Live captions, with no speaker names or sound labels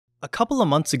A couple of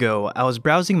months ago, I was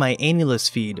browsing my AniList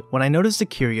feed when I noticed a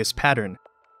curious pattern.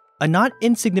 A not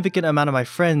insignificant amount of my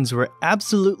friends were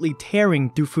absolutely tearing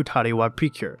through Futariwa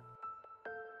Precure.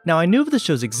 Now, I knew of the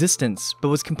show's existence, but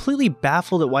was completely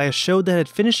baffled at why a show that had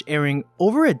finished airing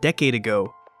over a decade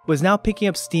ago was now picking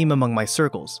up steam among my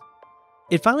circles.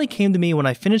 It finally came to me when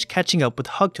I finished catching up with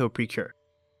Hugto Precure.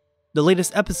 The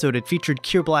latest episode had featured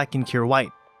Cure Black and Cure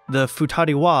White, the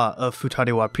Futariwa of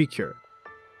Futariwa Precure.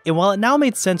 And while it now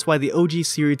made sense why the OG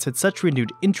series had such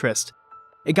renewed interest,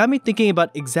 it got me thinking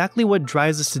about exactly what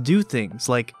drives us to do things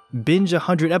like binge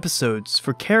 100 episodes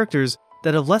for characters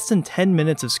that have less than 10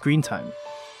 minutes of screen time.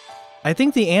 I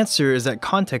think the answer is that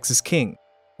context is king,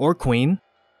 or queen.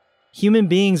 Human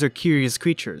beings are curious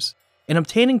creatures, and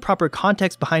obtaining proper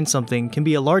context behind something can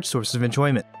be a large source of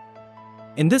enjoyment.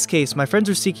 In this case, my friends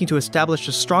are seeking to establish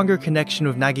a stronger connection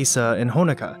with Nagisa and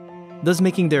Honoka, thus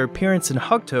making their appearance in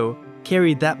Hugto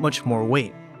carry that much more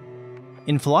weight.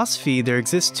 In philosophy, there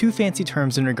exist two fancy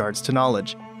terms in regards to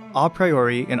knowledge, a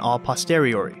priori and a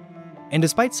posteriori, and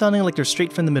despite sounding like they're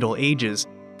straight from the Middle Ages,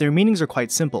 their meanings are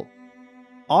quite simple.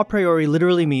 A priori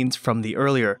literally means from the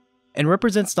earlier, and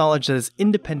represents knowledge that is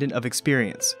independent of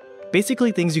experience,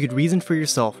 basically things you could reason for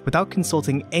yourself without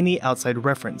consulting any outside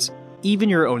reference, even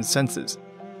your own senses.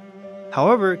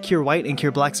 However, Cure White and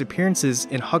Cure Black's appearances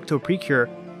in Hugto Precure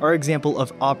are an example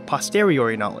of a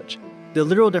posteriori knowledge, the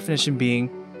literal definition being,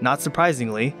 not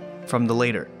surprisingly, from the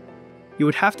later. You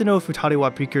would have to know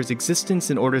Futariwa Precure's existence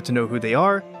in order to know who they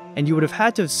are, and you would have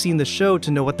had to have seen the show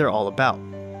to know what they're all about.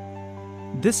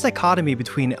 This dichotomy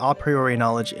between a priori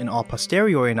knowledge and a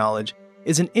posteriori knowledge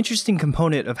is an interesting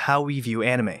component of how we view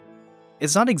anime.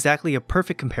 It's not exactly a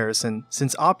perfect comparison,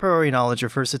 since a priori knowledge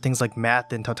refers to things like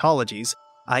math and tautologies,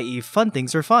 i.e. fun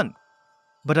things are fun.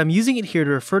 But I'm using it here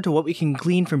to refer to what we can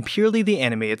glean from purely the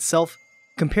anime itself,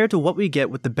 compared to what we get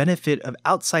with the benefit of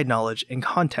outside knowledge and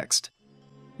context.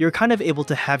 You're kind of able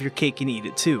to have your cake and eat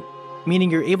it too, meaning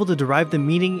you're able to derive the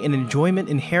meaning and enjoyment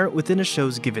inherent within a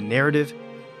show's given narrative,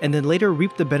 and then later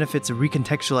reap the benefits of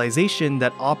recontextualization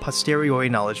that a posteriori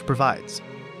knowledge provides.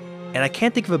 And I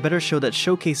can't think of a better show that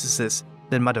showcases this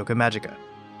than Madoka Magica.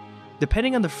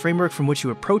 Depending on the framework from which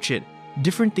you approach it,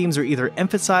 different themes are either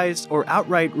emphasized or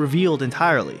outright revealed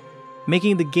entirely,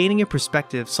 making the gaining of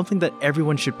perspective something that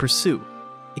everyone should pursue.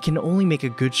 It can only make a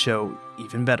good show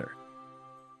even better.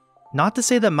 Not to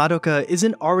say that Madoka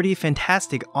isn't already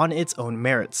fantastic on its own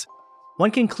merits.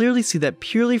 One can clearly see that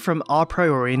purely from a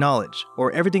priori knowledge,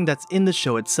 or everything that's in the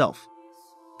show itself.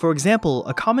 For example,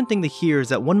 a common thing to hear is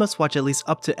that one must watch at least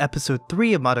up to episode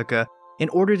 3 of Madoka in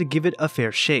order to give it a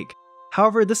fair shake.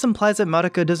 However, this implies that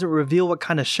Madoka doesn't reveal what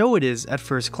kind of show it is at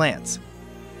first glance.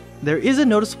 There is a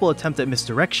noticeable attempt at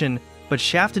misdirection, but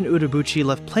Shaft and Urobuchi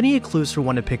left plenty of clues for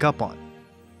one to pick up on.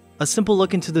 A simple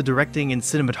look into the directing and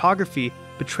cinematography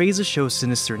betrays the show's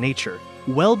sinister nature,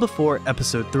 well before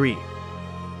episode 3.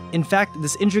 In fact,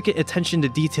 this intricate attention to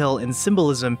detail and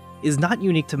symbolism is not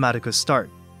unique to Madoka's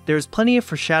start. There is plenty of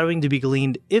foreshadowing to be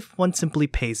gleaned if one simply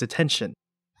pays attention.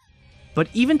 But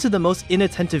even to the most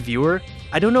inattentive viewer,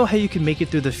 I don't know how you can make it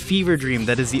through the fever dream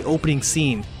that is the opening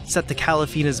scene set to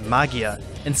Calafina's Magia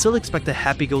and still expect a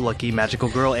happy-go-lucky magical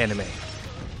girl anime.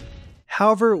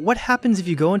 However, what happens if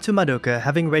you go into Madoka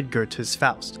having read Goethe's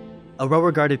Faust, a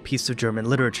well-regarded piece of German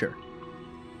literature?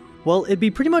 Well, it'd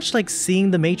be pretty much like seeing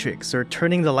The Matrix or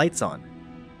turning the lights on.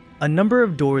 A number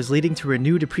of doors leading to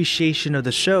renewed appreciation of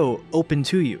the show open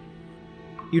to you.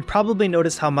 You'd probably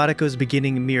notice how Madoka's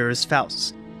beginning mirrors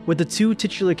Faust's, with the two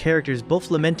titular characters both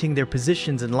lamenting their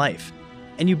positions in life,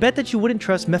 and you bet that you wouldn't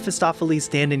trust Mephistopheles'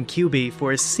 stand-in QB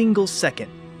for a single second,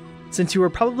 since you were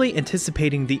probably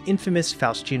anticipating the infamous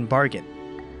Faustian bargain.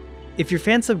 If your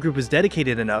fan subgroup was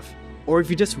dedicated enough, or if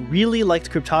you just really liked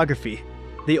cryptography,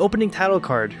 the opening title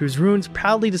card, whose runes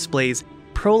proudly displays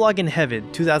Prologue in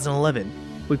Heaven 2011,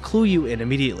 would clue you in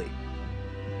immediately.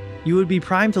 You would be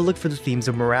primed to look for the themes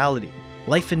of morality,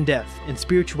 life and death, and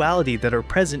spirituality that are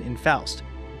present in Faust,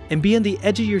 and be on the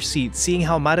edge of your seat seeing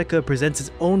how Madoka presents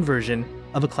its own version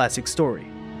of a classic story.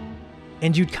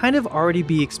 And you'd kind of already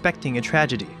be expecting a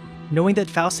tragedy, knowing that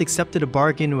Faust accepted a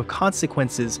bargain with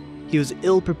consequences he was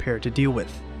ill-prepared to deal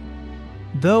with.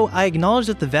 Though I acknowledge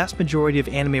that the vast majority of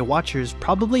anime watchers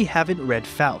probably haven't read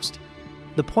Faust.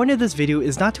 The point of this video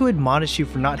is not to admonish you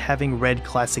for not having read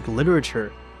classic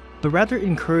literature, but rather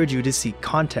encourage you to seek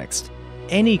context,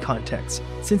 any context,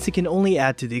 since it can only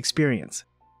add to the experience.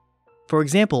 For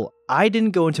example, I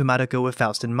didn't go into Madoka with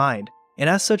Faust in mind, and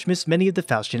as such missed many of the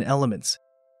Faustian elements.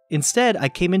 Instead, I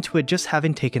came into it just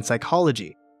having taken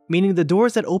psychology, meaning the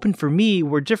doors that opened for me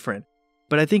were different,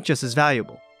 but I think just as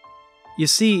valuable. You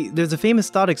see, there's a famous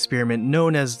thought experiment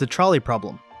known as the trolley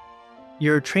problem.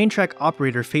 You're a train track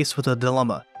operator faced with a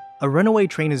dilemma. A runaway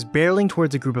train is barreling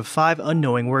towards a group of 5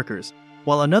 unknowing workers,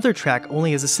 while another track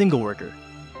only has a single worker.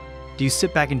 Do you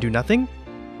sit back and do nothing?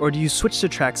 Or do you switch the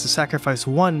tracks to sacrifice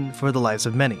one for the lives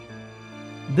of many?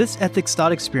 This ethics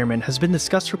thought experiment has been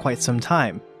discussed for quite some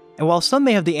time, and while some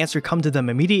may have the answer come to them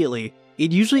immediately,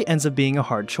 it usually ends up being a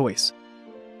hard choice.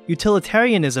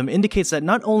 Utilitarianism indicates that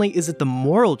not only is it the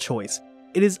moral choice,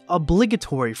 it is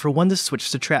obligatory for one to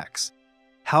switch the tracks.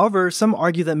 However, some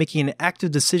argue that making an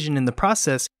active decision in the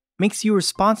process makes you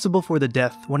responsible for the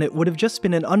death when it would have just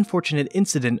been an unfortunate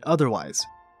incident otherwise.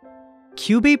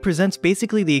 Kyubey presents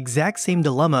basically the exact same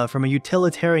dilemma from a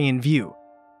utilitarian view.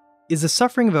 Is the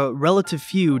suffering of a relative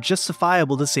few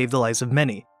justifiable to save the lives of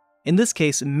many? In this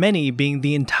case, many being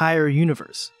the entire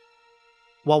universe.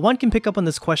 While one can pick up on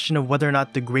this question of whether or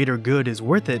not the greater good is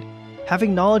worth it,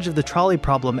 having knowledge of the trolley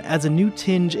problem adds a new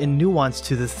tinge and nuance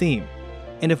to the theme,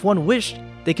 and if one wished,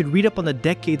 they could read up on the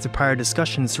decades of prior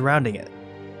discussions surrounding it.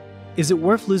 Is it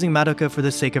worth losing Madoka for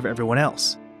the sake of everyone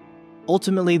else?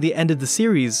 Ultimately, the end of the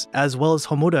series, as well as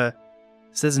Homura,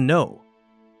 says no.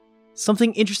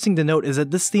 Something interesting to note is that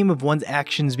this theme of one's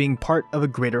actions being part of a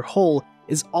greater whole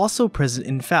is also present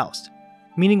in Faust,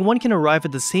 meaning one can arrive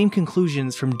at the same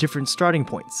conclusions from different starting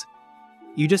points.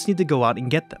 You just need to go out and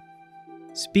get them.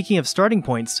 Speaking of starting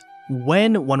points,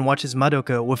 when one watches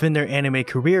Madoka within their anime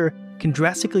career can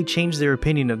drastically change their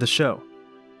opinion of the show.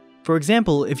 For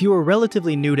example, if you are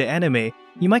relatively new to anime,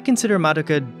 you might consider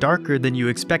Madoka darker than you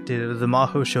expected of the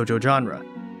Mahou Shoujo genre.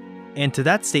 And to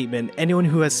that statement, anyone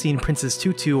who has seen Princess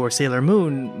Tutu or Sailor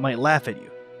Moon might laugh at you.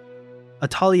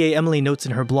 Atelier Emily notes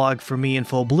in her blog For Me in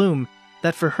Full Bloom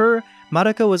that for her,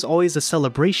 Madoka was always a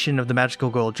celebration of the magical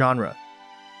girl genre.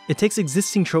 It takes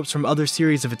existing tropes from other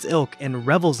series of its ilk and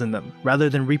revels in them, rather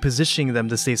than repositioning them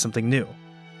to say something new.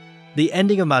 The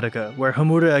ending of Madoka, where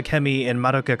Homura Akemi and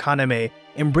Madoka Kaname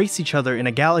embrace each other in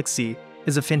a galaxy,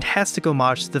 is a fantastic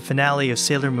homage to the finale of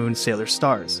Sailor Moon Sailor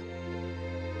Stars.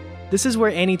 This is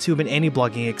where AniTube and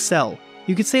AniBlogging excel.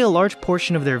 You could say a large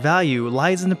portion of their value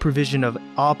lies in the provision of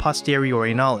a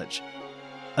posteriori knowledge.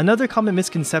 Another common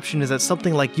misconception is that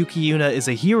something like Yuki Yuna is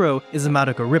a hero is a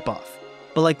Madoka ripoff.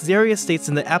 But like Zaria states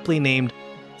in the aptly named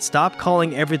 "Stop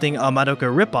calling everything a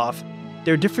Madoka ripoff,"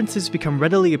 their differences become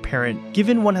readily apparent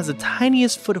given one has the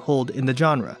tiniest foothold in the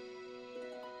genre.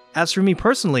 As for me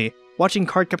personally, watching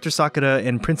Cardcaptor Sakura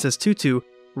and Princess Tutu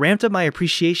ramped up my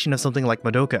appreciation of something like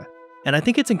Madoka, and I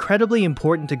think it's incredibly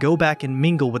important to go back and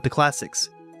mingle with the classics.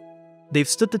 They've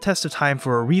stood the test of time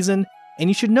for a reason, and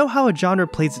you should know how a genre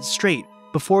plays it straight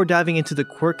before diving into the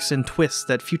quirks and twists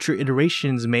that future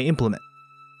iterations may implement.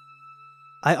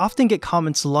 I often get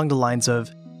comments along the lines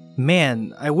of,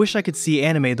 "Man, I wish I could see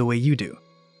anime the way you do."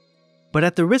 But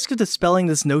at the risk of dispelling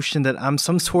this notion that I'm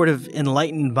some sort of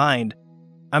enlightened mind,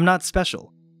 I'm not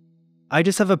special. I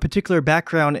just have a particular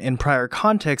background and prior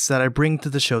context that I bring to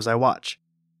the shows I watch.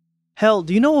 Hell,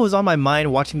 do you know what was on my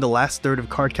mind watching the last third of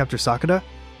Cardcaptor Sakura?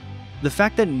 The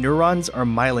fact that neurons are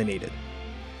myelinated.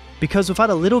 Because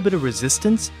without a little bit of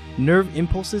resistance, nerve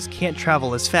impulses can't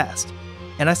travel as fast.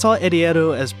 And I saw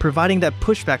Eriero as providing that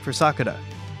pushback for Sakura,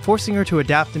 forcing her to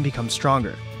adapt and become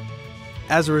stronger.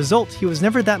 As a result, he was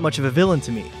never that much of a villain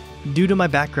to me, due to my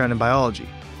background in biology.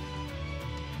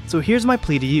 So here's my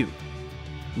plea to you.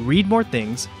 Read more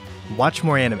things, watch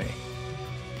more anime.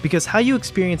 Because how you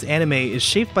experience anime is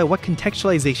shaped by what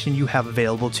contextualization you have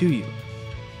available to you.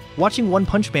 Watching One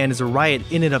Punch Man is a riot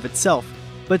in and of itself,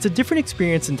 but it's a different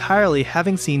experience entirely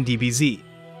having seen DBZ.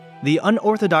 The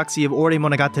unorthodoxy of Ore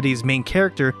Monogatari's main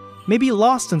character may be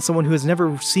lost on someone who has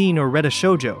never seen or read a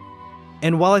shoujo.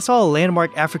 And while I saw a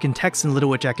landmark African text in Little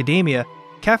Witch Academia,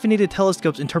 Caffeinated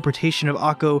Telescope's interpretation of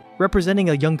Akko representing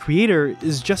a young creator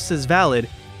is just as valid,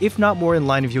 if not more in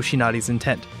line with Yoshinari's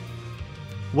intent.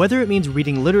 Whether it means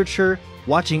reading literature,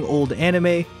 watching old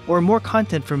anime, or more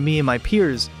content from me and my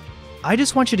peers, I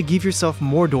just want you to give yourself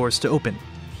more doors to open.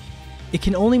 It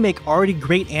can only make already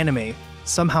great anime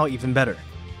somehow even better.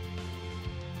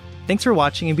 Thanks for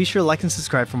watching, and be sure to like and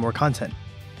subscribe for more content.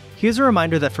 Here's a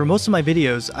reminder that for most of my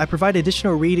videos, I provide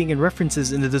additional reading and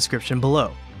references in the description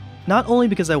below. Not only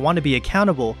because I want to be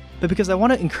accountable, but because I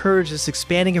want to encourage this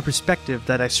expanding of perspective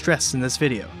that I stressed in this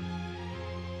video.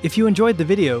 If you enjoyed the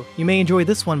video, you may enjoy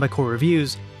this one by Core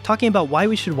Reviews, talking about why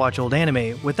we should watch old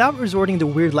anime without resorting to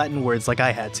weird Latin words like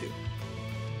I had to.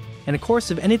 And of course,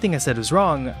 if anything I said was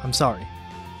wrong, I'm sorry.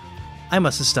 I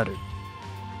must have stuttered.